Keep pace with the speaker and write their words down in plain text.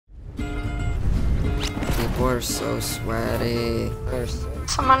We're so sweaty.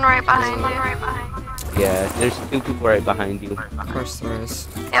 Someone right behind you. Yeah, there's 2 people right behind you. Of course there is.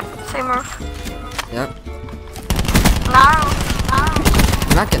 Yep, same roof. Yep. No.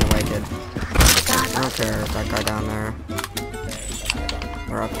 I'm not getting away, kid. I don't care if that guy down there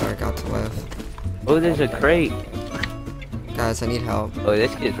or up there got to live. Oh, there's a crate. Guys, I need help. Oh,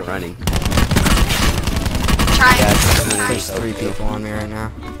 this kid's running. Try. Yeah, There's 3 people on me right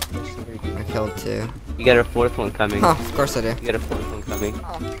now. I killed 2. You got a 4th one coming. Oh, of course I do. You got a 4th one coming.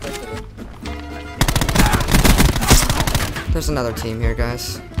 There's another team here,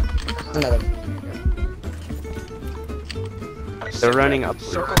 guys. They're running up.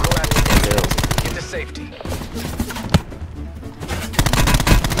 Circle collapse. Get to safety.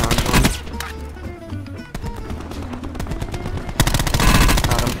 Down one.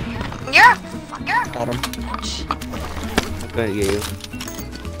 Got him. You're a fucker. Got him. I'm gonna get you.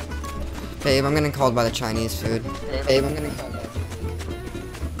 Babe, I'm getting called by the Chinese food. Babe, I'm getting called by.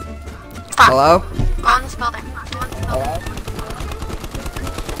 Fuck. Hello? Go on this building.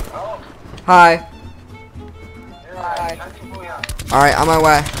 Hi. Alright, on my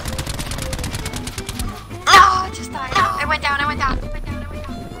way. No, I just died. I went down.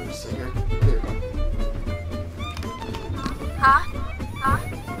 Huh?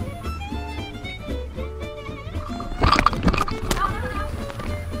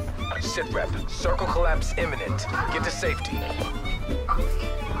 Sit rep. Circle collapse imminent. Get to safety.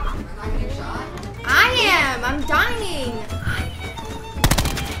 I'm dying.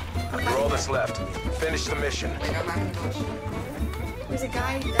 You're all that's left. Finish the mission. There's a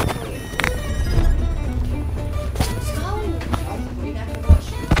guy definitely.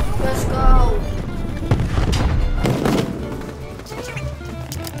 Let's go.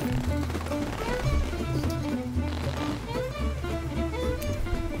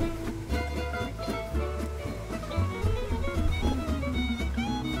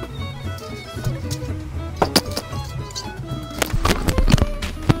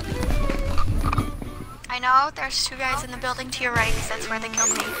 I know there's 2 guys in the building to your right, because that's where they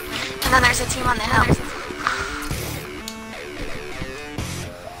killed me. And then there's a team on the hill.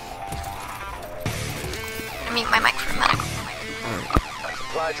 I'm gonna mute my mic for a minute.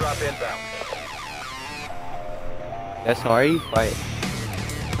 Supply drop inbound. That's how are you fight?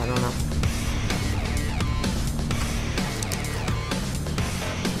 I don't know.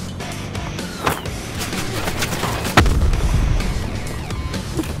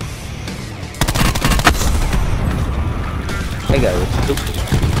 That guy was stupid.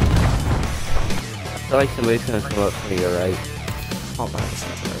 I feel like somebody's gonna come up from your right. All by the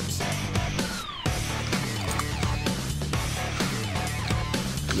suburbs.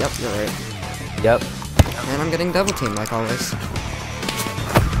 Yep, you're right. Yep. And I'm getting double teamed like always.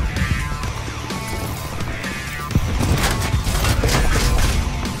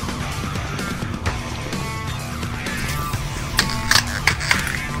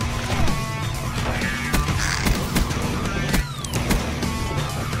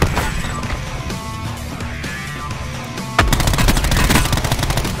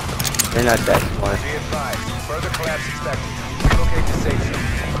 They're not that smart. Be advised. Further collapse expected. Relocate to safety.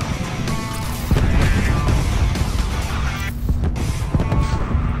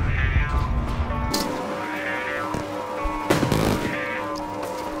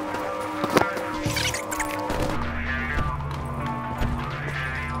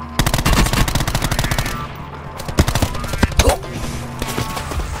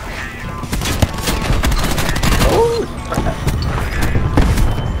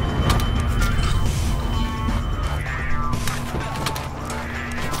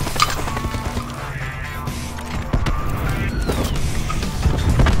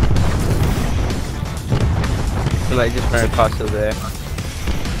 Somebody just ran across over there.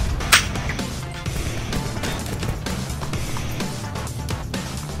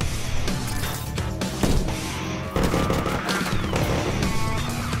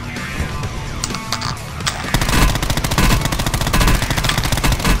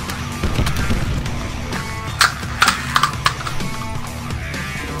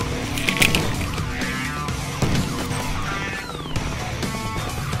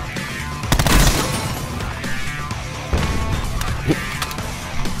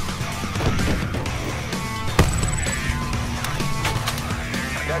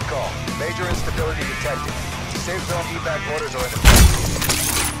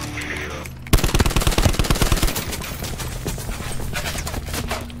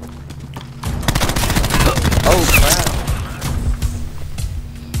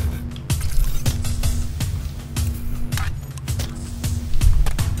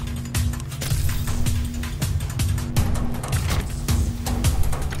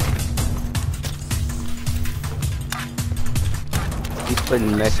 putting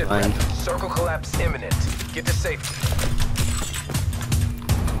the next line. Circle collapse imminent. Get to safety.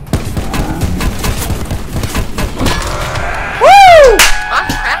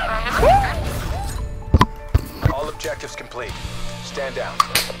 All objectives complete. Stand down.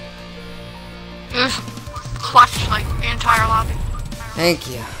 Clutch like the entire lobby. Thank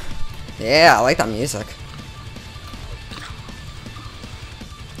you. Yeah, I like that music.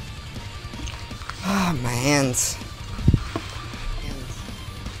 Oh, my hands.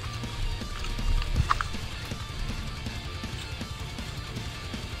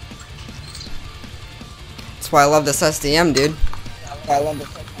 That's why I love this SDM, dude.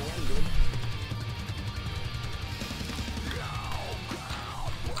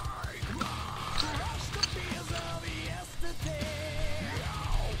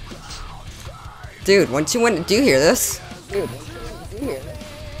 Dude, once you went, do you hear this? Dude,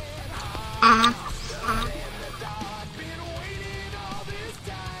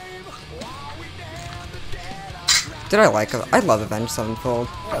 I like it. I love Avenged Sevenfold.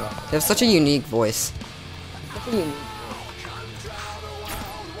 They have such a unique voice.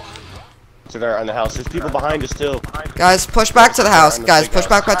 So they're on the house. There's people behind us too. Guys, push back to the house. Guys, push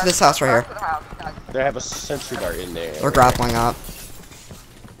back to this house right here. They have a sentry dart in there. We're grappling up.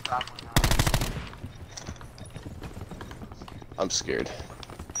 I'm scared.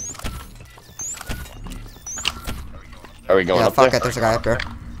 Are we going Yeah, up fuck there? it. There's a guy up there.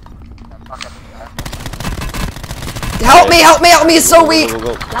 Help me! Help me! Help me! He's so weak.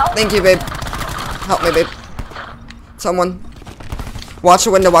 Go. Thank you, babe. Help me, babe. Someone. Watch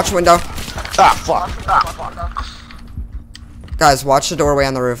the window. Watch the window. Ah, fuck. Guys, watch the doorway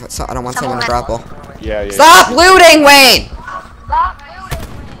on the roof. So I don't want someone to grapple. Yeah. Stop looting, Wayne!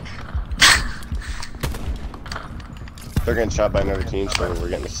 They're getting shot by another team, so we're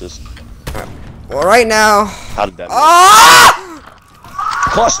getting assist. Well, right now. How did that? Ah!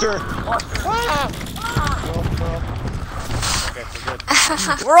 Cluster. Okay, we're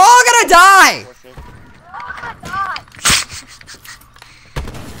good. We're all gonna die.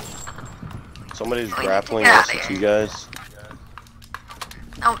 Somebody's grappling Get us outta with here. you guys.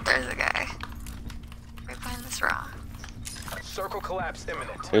 Oh, there's a guy. Right behind this rock. Circle collapse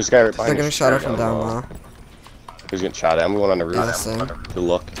imminent. There's a guy right behind They're gonna us. shot her from down low. He's getting shot at. I'm going on the roof. Gotta see. Good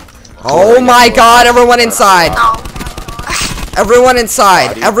luck. Oh my god, everyone inside. Everyone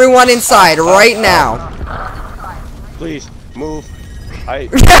inside. Everyone inside right now. Please move.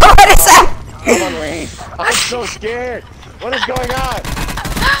 What is that? Come on, Wayne. I'm so scared. What is going on?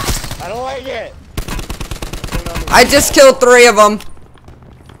 I don't like it. I just killed 3 of them.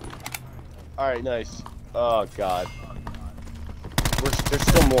 Alright, nice. Oh, God. There's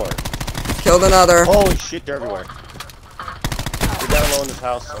still more. Killed another. Holy shit, they're everywhere. You're down low in this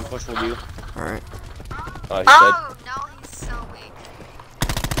house. I'm pushing with you. Alright. He's Oh, no, he's so weak.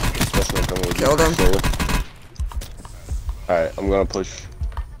 dead. Pushing with you. Killed him. Slowly. Alright, I'm gonna push.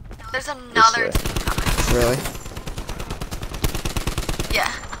 There's another way. team coming. Really?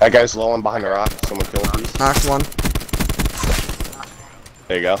 Yeah. That guy's low on behind the rock. Someone kill him, please. Knocked one.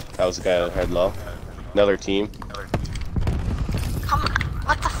 There you go. That was the guy that had low. Another team. Come on.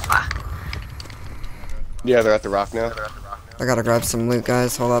 What the fuck? Yeah, they're at the rock now. I gotta grab some loot,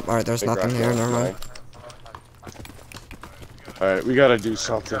 guys. Hold up. Alright, there's Big nothing rock here. now. Never mind. Alright, we gotta do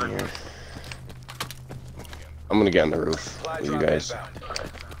something here. I'm gonna get on the roof with you guys.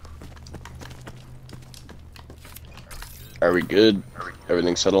 Are we good?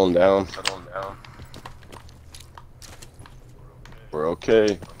 Everything's settling down? We're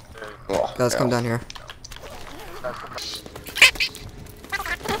okay. Oh, Guys, come down here.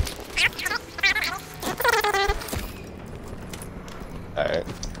 Alright.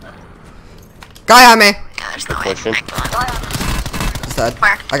 Guy on me. Yeah, there's no way. Pushing. He's dead.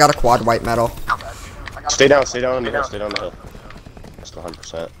 Where? I got a quad white metal. Stay down on the hill, stay down the hill. Just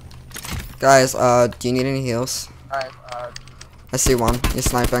 100%. Guys, do you need any heals? I see one. He's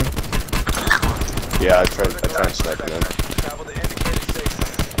sniping. Yeah, I tried sniping him.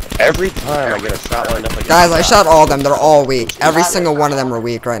 Every time I get a shot lined up like Guys, I shot all of them. They're all weak. Every single one of them are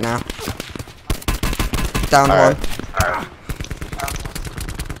weak right now. Down one.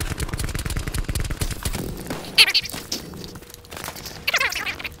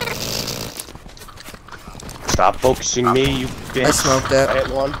 Stop focusing me, you bitch. I smoked it. I hit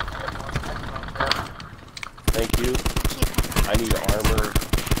one. Thank you. I need armor.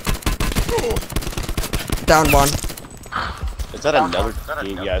 Down one. Is that another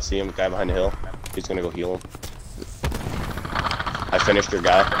team? Yeah, I see him. Guy behind the hill. He's gonna go heal him. I finished your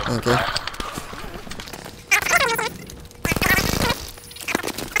guy. Thank you.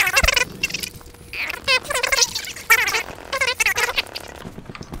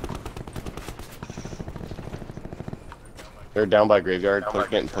 They're down by graveyard,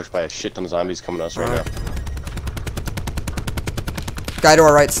 getting pushed by a shit ton of zombies coming to us right now. Guy to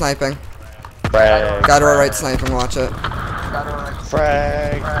our right sniping. Frag. Guy to our right sniping, watch it.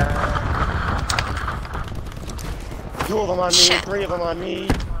 Frag. 2 of them on me, Shit. 3 of them on me.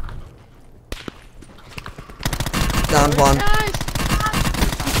 Down one.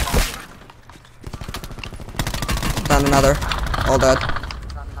 Down another. All dead.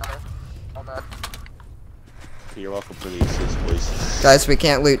 You're welcome for the assist, please. Guys, we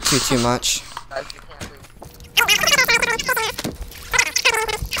can't loot too much.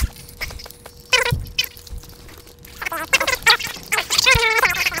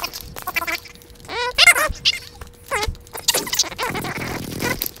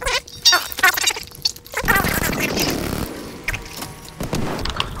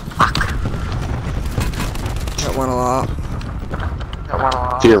 That went a lot.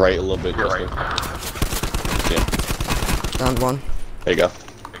 To your right a little bit, Justin. Yeah. Down one. There you go. That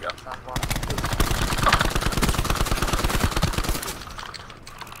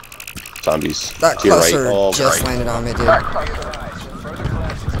Zombies. To your right. cluster Oh, just right. landed on me, dude.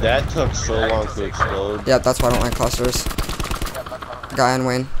 That took so long to explode. Yep, that's why I don't like clusters. Guy on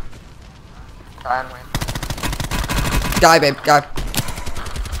Wayne. Guy, babe, guy.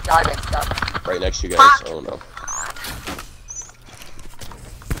 Right next to you guys. Oh no.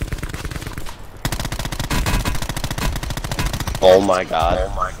 Oh my god.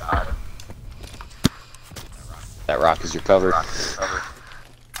 That rock is your cover.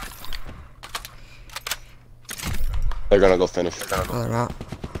 They're gonna go finish. Oh, they're not.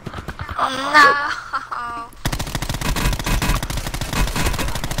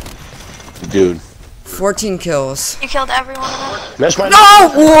 No. Dude. 14 kills. You killed every one of them? Mesh my No!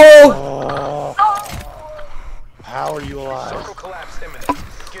 Whoa! Oh. How are you alive? Circle collapse imminent.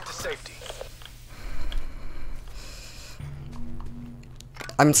 Get to safety.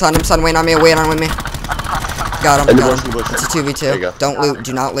 I'm son, Wayne on me, Wayne on with me. Got him, In the got bush, in him. the bush. It's a There you 2v2. go. Don't loot,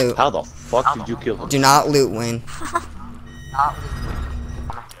 do not loot. How the fuck did you kill him? Do not loot, Wayne.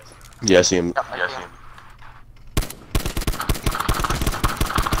 Yeah, I see him.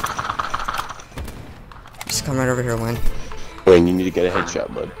 Just come right over here, Wayne. Wayne, you need to get a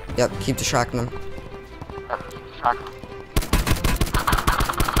headshot, bud. Yep, keep distracting him.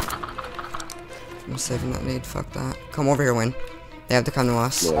 I'm saving that nade, fuck that. Come over here, Wayne. They have to come to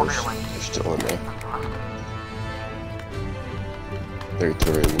us. No, they're still in there. They're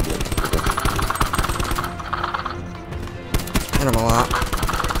turning again. Hit him a lot.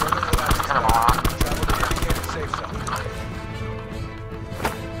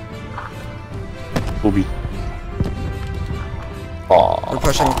 Booby. Aww. We're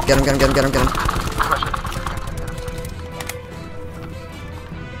pushing. Get him, get him, get him, get him, get him.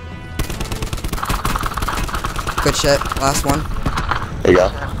 Good shit. Last one. There you go.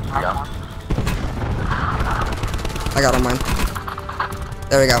 I got him, Wayne.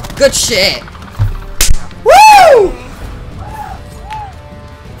 There we go. Good shit! Woo!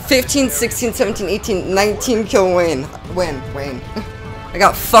 15, 16, 17, 18, 19 kill Wayne. Wayne. I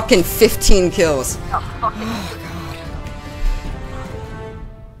got fucking 15 kills. Oh, God.